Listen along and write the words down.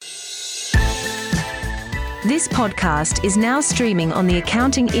This podcast is now streaming on the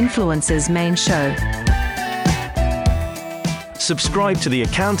Accounting Influencers main show. Subscribe to the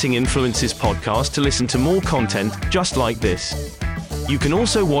Accounting Influencers podcast to listen to more content just like this. You can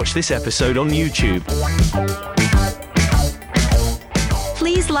also watch this episode on YouTube.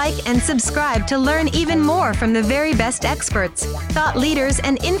 Please like and subscribe to learn even more from the very best experts, thought leaders,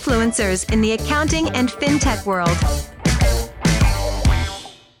 and influencers in the accounting and fintech world.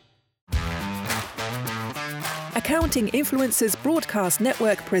 Accounting Influencers Broadcast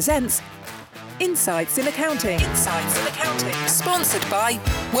Network presents Insights in Accounting. Sponsored by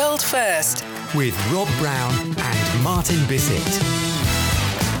World First. With Rob Brown and Martin Bissett.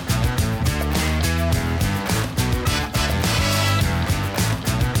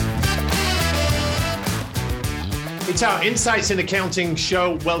 It's our Insights in Accounting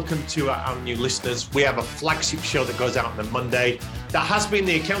show. Welcome to our new listeners. We have a flagship show that goes out on a Monday. That has been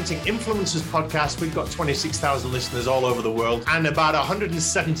the Accounting Influencers podcast. We've got 26,000 listeners all over the world and about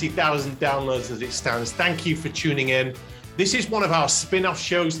 170,000 downloads as it stands. Thank you for tuning in. This is one of our spin-off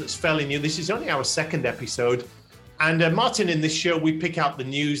shows that's fairly new. This is only our second episode. And Martin, in this show, we pick out the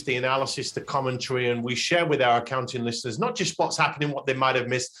news, the analysis, the commentary, and we share with our accounting listeners, not just what's happening, what they might have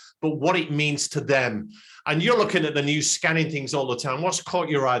missed, but what it means to them. And you're looking at the news, scanning things all the time. What's caught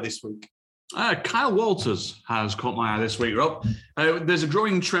your eye this week? Kyle Walters has caught my eye this week, Rob. There's a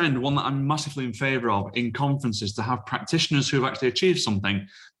growing trend, one that I'm massively in favour of in conferences, to have practitioners who have actually achieved something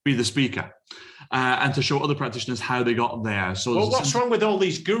be the speaker and to show other practitioners how they got there. So, well, what's wrong with all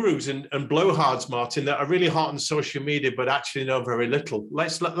these gurus and blowhards, Martin, that are really hot on social media but actually know very little?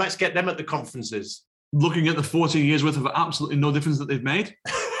 Let's get them at the conferences. Looking at the 40 years worth of absolutely no difference that they've made,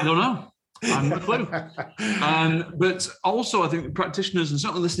 I don't know. I'm not a clue. But also, I think the practitioners, and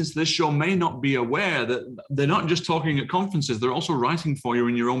certainly listening to this show, may not be aware that they're not just talking at conferences, they're also writing for you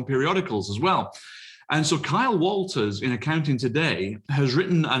in your own periodicals as well. And so Kyle Walters in Accounting Today has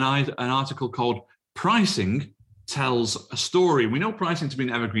written an article called Pricing Tells a Story. We know pricing to be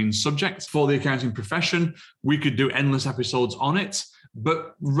an evergreen subject for the accounting profession. We could do endless episodes on it.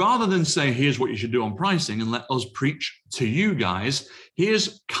 But rather than say, here's what you should do on pricing and let us preach to you guys,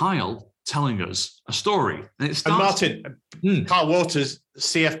 here's Kyle telling us a story. And Martin, Kyle Walters,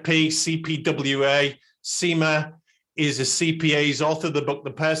 CFP, CPWA, CIMA, is a CPA. He's author of the book,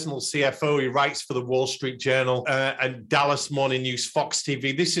 The Personal CFO. He writes for the Wall Street Journal and Dallas Morning News, Fox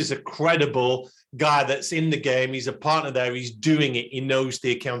TV. This is a credible guy that's in the game. He's a partner there. He's doing it. He knows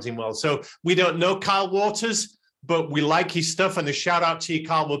the accounting well. So we don't know Kyle Walters, but we like his stuff. And a shout out to you,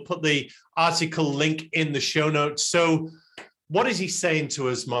 Kyle. We'll put the article link in the show notes. So what is he saying to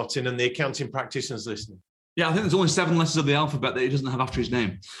us, Martin, and the accounting practitioners listening? Yeah, I think there's only 7 letters of the alphabet that he doesn't have after his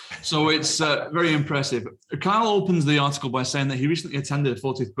name. So it's very impressive. Kyle opens the article by saying that he recently attended a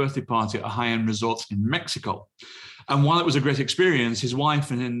 40th birthday party at a high-end resort in Mexico. And while it was a great experience, his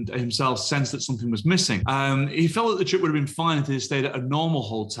wife and himself sensed that something was missing. He felt that the trip would have been fine if he had stayed at a normal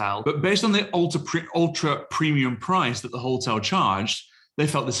hotel. But based on the ultra premium price that the hotel charged, they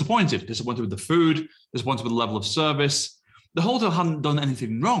felt disappointed with the food, disappointed with the level of service. The hotel hadn't done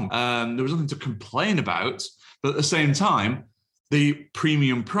anything wrong. There was nothing to complain about. But at the same time, the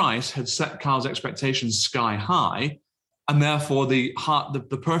premium price had set Kyle's expectations sky high. And therefore, the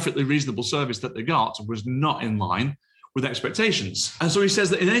perfectly reasonable service that they got was not in line with expectations. And so he says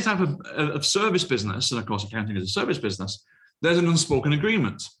that in any type of service business, and of course, accounting is a service business, there's an unspoken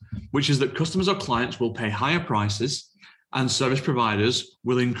agreement, which is that customers or clients will pay higher prices and service providers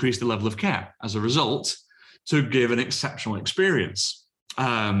will increase the level of care as a result, to give an exceptional experience.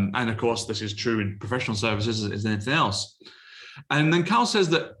 And of course, this is true in professional services as anything else. And then Kyle says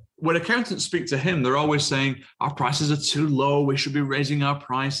that when accountants speak to him, they're always saying, our prices are too low, we should be raising our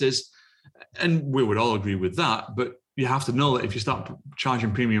prices. And we would all agree with that. But you have to know that if you start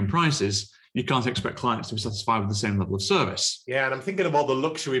charging premium prices, you can't expect clients to be satisfied with the same level of service. Yeah, and I'm thinking of all the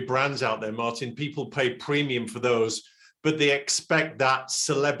luxury brands out there, Martin. People pay premium for those, but they expect that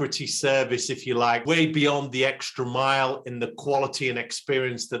celebrity service, if you like, way beyond the extra mile in the quality and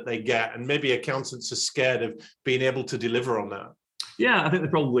experience that they get. And maybe accountants are scared of being able to deliver on that. Yeah, I think they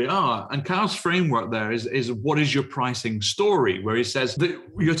probably are. And Kyle's framework there is what is your pricing story, where he says that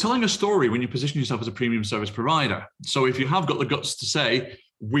you're telling a story when you position yourself as a premium service provider. So if you have got the guts to say,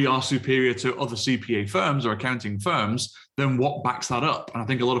 we are superior to other CPA firms or accounting firms, then what backs that up? And I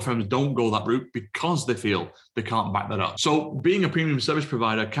think a lot of firms don't go that route because they feel they can't back that up. So being a premium service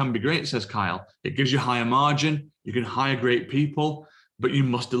provider can be great, says Kyle. It gives you higher margin, you can hire great people, but you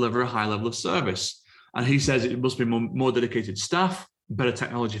must deliver a high level of service. And he says it must be more dedicated staff, better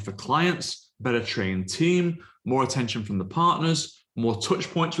technology for clients, better trained team, more attention from the partners, more touch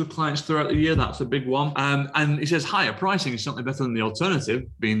points with clients throughout the year. That's a big one. And he says higher pricing is certainly better than the alternative,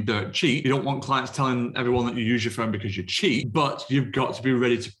 being dirt cheap. You don't want clients telling everyone that you use your firm because you're cheap, but you've got to be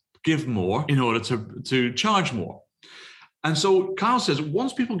ready to give more in order to charge more. And so Kyle says,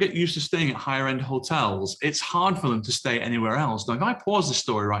 once people get used to staying at higher end hotels, it's hard for them to stay anywhere else. Now, if I pause this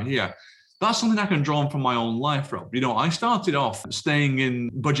story right here, that's something I can draw on from my own life, Rob. You know, I started off staying in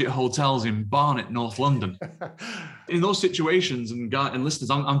budget hotels in Barnet, North London. In those situations, and listeners,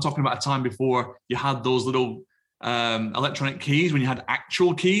 I'm talking about a time before you had those little electronic keys, when you had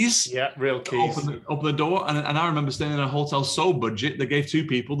actual keys. Yeah, real keys. Open the door. And I remember staying in a hotel so budget, they gave 2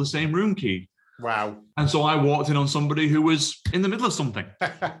 people the same room key. Wow. And so I walked in on somebody who was in the middle of something.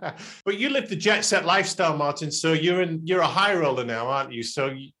 But you live the jet set lifestyle, Martin. So you're a high roller now, aren't you?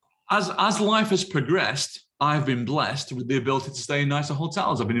 So as life has progressed, I've been blessed with the ability to stay in nicer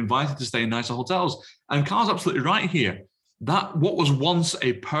hotels. I've been invited to stay in nicer hotels. And Carl's absolutely right here. That what was once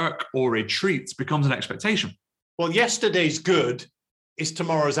a perk or a treat becomes an expectation. Well, yesterday's good is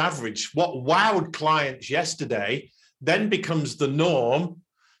tomorrow's average. What wowed clients yesterday then becomes the norm.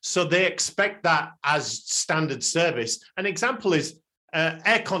 So they expect that as standard service. An example is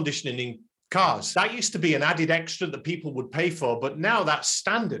air conditioning in cars. That used to be an added extra that people would pay for, but now that's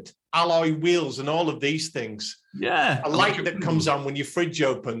standard. Alloy wheels and all of these things. Yeah. A light that comes on when your fridge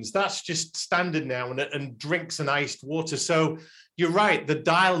opens, that's just standard now, and drinks and iced water. So you're right, the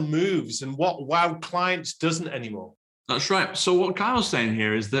dial moves, and what wowed clients doesn't anymore. That's right. So what Kyle's saying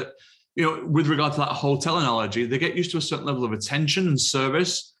here is that, you know, with regard to that hotel analogy, they get used to a certain level of attention and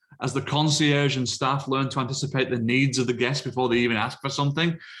service as the concierge and staff learn to anticipate the needs of the guests before they even ask for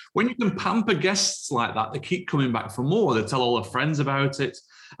something. When you can pamper guests like that, they keep coming back for more. They tell all their friends about it,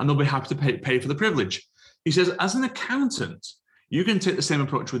 and they'll be happy to pay for the privilege. He says, as an accountant, you can take the same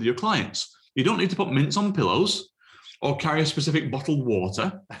approach with your clients. You don't need to put mints on pillows or carry a specific bottled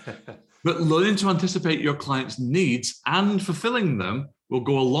water, but learning to anticipate your clients' needs and fulfilling them will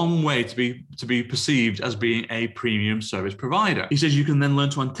go a long way to be perceived as being a premium service provider. He says you can then learn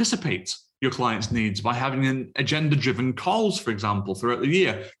to anticipate your clients' needs by having an agenda-driven calls, for example, throughout the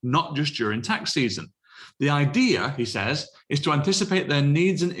year, not just during tax season. The idea, he says, is to anticipate their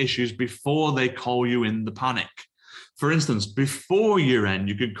needs and issues before they call you in the panic. For instance, before year end,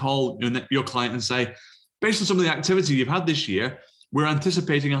 you could call your client and say, based on some of the activity you've had this year, we're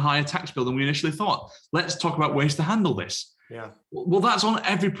anticipating a higher tax bill than we initially thought. Let's talk about ways to handle this. Yeah. Well, that's on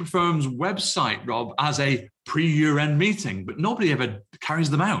every firm's website, Rob, as a pre-year end meeting, but nobody ever carries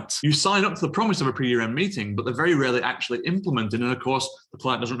them out. You sign up to the promise of a pre-year end meeting, but they're very rarely actually implemented. And of course, the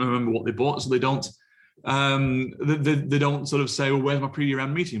client doesn't remember what they bought, so they don't sort of say, well, where's my pre-year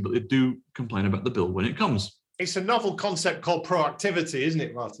end meeting? But they do complain about the bill when it comes. It's a novel concept called proactivity, isn't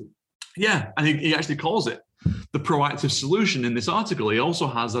it, Martin? Yeah, and he actually calls it the proactive solution in this article. He also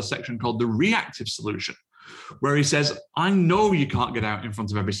has a section called the reactive solution, where he says, I know you can't get out in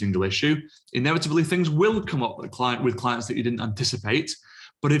front of every single issue. Inevitably, things will come up with clients that you didn't anticipate.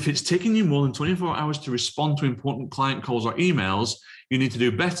 But if it's taking you more than 24 hours to respond to important client calls or emails, you need to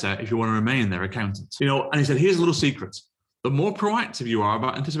do better if you want to remain their accountant. You know, and he said, here's a little secret. The more proactive you are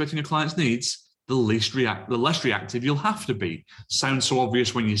about anticipating your client's needs, the less reactive you'll have to be. Sounds so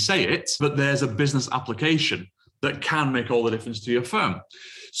obvious when you say it, but there's a business application that can make all the difference to your firm.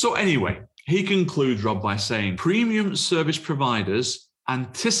 So anyway, he concludes, Rob, by saying premium service providers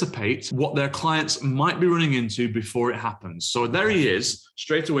anticipate what their clients might be running into before it happens. So there he is,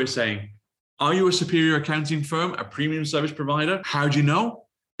 straight away saying, are you a superior accounting firm, a premium service provider? How do you know?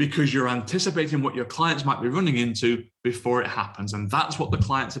 Because you're anticipating what your clients might be running into before it happens. And that's what the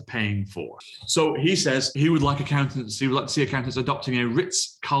clients are paying for. So he says he would like to see accountants adopting a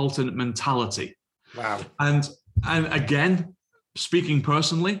Ritz-Carlton mentality. Wow. And again, speaking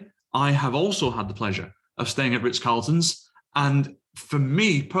personally, I have also had the pleasure of staying at Ritz-Carlton's. And for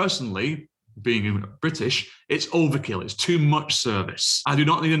me personally, being British, it's overkill. It's too much service. I do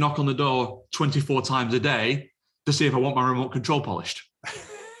not need to knock on the door 24 times a day to see if I want my remote control polished.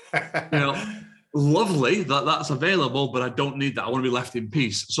 You know, lovely that that's available, but I don't need that. I want to be left in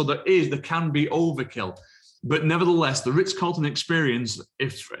peace. So there can be overkill. But nevertheless, the Ritz-Carlton experience,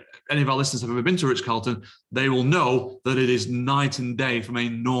 if any of our listeners have ever been to Ritz-Carlton, they will know that it is night and day from a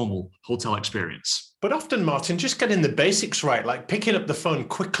normal hotel experience. But often, Martin, just getting the basics right, like picking up the phone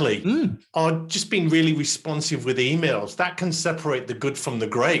quickly or just being really responsive with emails, that can separate the good from the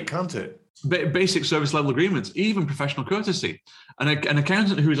great, can't it? Basic service level agreements, even professional courtesy. An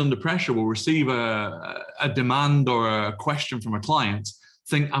accountant who is under pressure will receive a demand or a question from a client,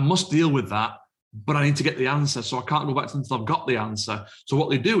 think, I must deal with that, but I need to get the answer, so I can't go back to them until I've got the answer. So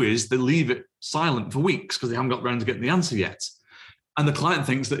what they do is they leave it silent for weeks because they haven't got around to getting the answer yet. and the client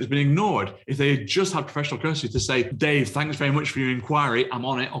thinks that it's been ignored. If they had just had professional courtesy to say, Dave, thanks very much for your inquiry, I'm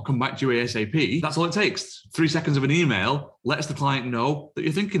on it, I'll come back to you ASAP, that's all it takes. 3 seconds of an email lets the client know that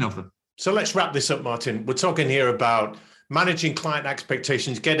you're thinking of them. So let's wrap this up, Martin. We're talking here about managing client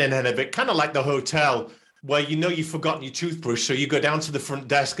expectations, getting ahead of it, kind of like the hotel where you know you've forgotten your toothbrush. So you go down to the front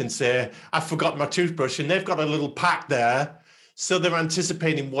desk and say, I've forgotten my toothbrush, and they've got a little pack there. So they're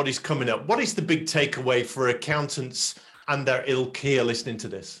anticipating what is coming up. What is the big takeaway for accountants and their ilk here listening to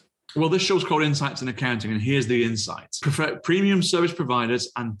this? Well, this show's called Insights in Accounting, and here's the insights. Premium service providers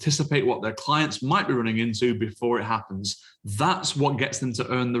anticipate what their clients might be running into before it happens. That's what gets them to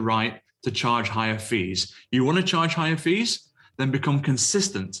earn the right to charge higher fees. You want to charge higher fees? Then become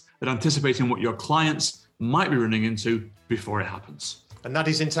consistent at anticipating what your clients might be running into before it happens. And that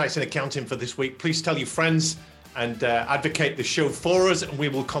is Insights in Accounting for this week. Please tell your friends and advocate the show for us, and we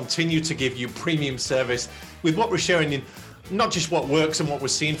will continue to give you premium service with what we're sharing in not just what works and what we're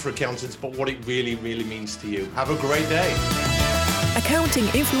seeing for accountants, but what it really, really means to you. Have a great day. Accounting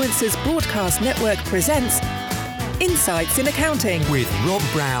Influencers Broadcast Network presents Insights in Accounting with Rob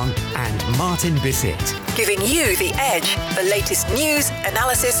Brown and Martin Bissett. giving you the edge, the latest news,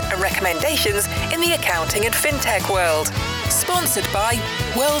 analysis and recommendations in the accounting and fintech world. Sponsored by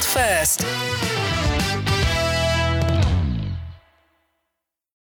World First.